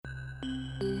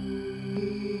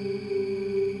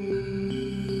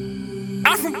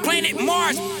Planet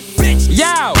Mars, bitch.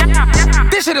 Yo,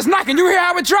 this shit is knocking, you hear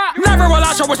how it drop? Never will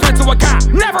I show respect to a cop.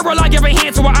 Never will I give a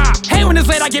hand to a op. Hey, when it's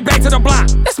late, I get back to the block.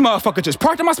 This motherfucker just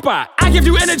parked in my spot. I give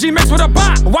you energy mixed with a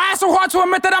bop. Why it's so hard to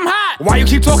admit that I'm hot? Why you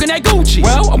keep talking that Gucci?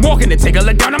 Well, I'm walking to take a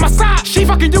look down at my side. She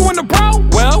fucking you in the bro?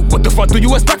 Well, what the fuck do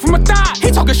you expect from a thot?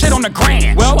 He talking shit on the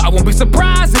gram. Well, I won't be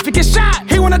surprised if he get shot.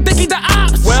 He wanna think he the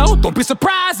ops. Well, don't be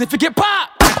surprised if he get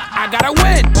popped. I gotta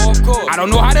win. Oh, of course. I don't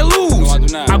know how to lose. No, I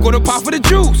do not. I go to pop for the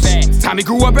juice. Facts. Tommy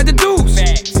grew up at the deuce.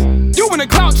 Facts. You in a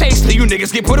clout chase till you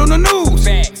niggas get put on the news.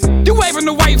 Facts. You waving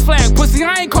the white flag, pussy,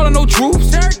 I ain't calling no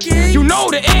troops. Turkey. You know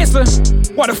the answer.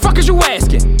 Why the fuck is you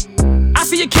asking? I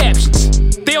see your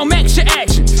captions. They don't match your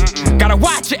actions. Gotta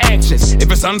watch your actions.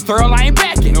 If it's unthorough, I ain't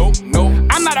backing. Nope.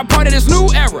 I'm not a part of this new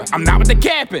era. I'm not with the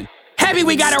capping. Happy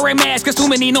we gotta wear masks, cause too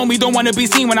many know me, don't wanna be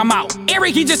seen when I'm out.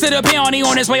 Eric, he just hit a on he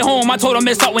on his way home, I told him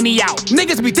it's up when he out.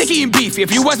 Niggas be thicky and beefy,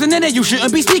 if you wasn't in it, you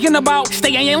shouldn't be speaking about.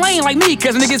 Stay in your lane like me,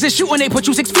 cause niggas is shooting, they put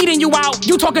you 6 feet and you out.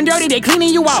 You talking dirty, they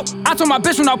cleaning you out. I told my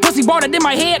bitch when I pussy bought it in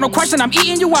my head, no question, I'm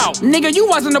eating you out. Nigga, you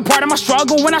wasn't a part of my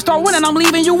struggle, when I start winning, I'm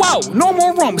leaving you out. No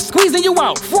more room, squeezing you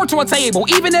out. 4 to a table,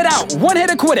 even it out. One hit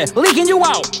a quitter, leaking you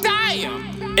out. Damn.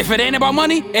 If it ain't about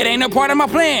money, it ain't a part of my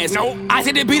plans. Nope. I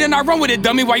said the beat and I run with it,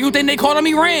 dummy. Why you think they calling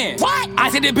me Ran? What? I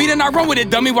said the beat and I run with it,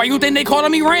 dummy. Why you think they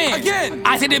calling me Ran? Again.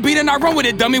 I said the beat and I run with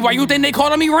it, dummy. Why you think they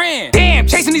calling me Ran? Damn,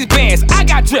 chasing these bands, I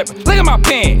got drip. Look at my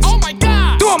pants. Oh my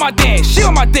god. Doing my dance, she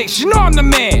on my dick, she know I'm the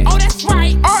man. Oh, that's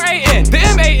right. R-A-N, the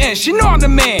M-A-N, she know I'm the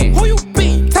man. Who you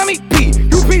be? Tommy P,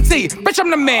 U-P-T, bitch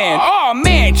I'm the man. Oh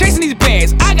man, chasing these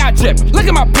bands, I got drip. Look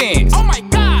at my pants. Oh my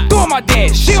god. Doing my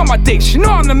dance, she on my dick, she know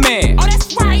I'm the man. Oh,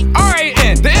 that's right.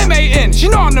 R-A-N, the M-A-N, she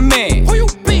know I'm the man. Who you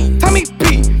be? Tommy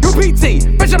P, U-P-T,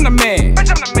 bitch I'm the man. Bitch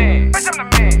I'm the man, bitch I'm the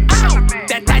man. Ow.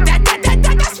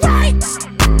 That's right.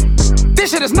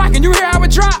 This shit is knocking, you hear how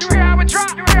it drop? You hear how it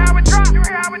drop? You hear how it drop? You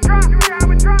hear how it drop? You hear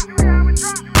how it drop? You hear how it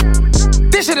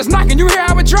drop? This shit is knocking, you hear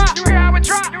how it drop?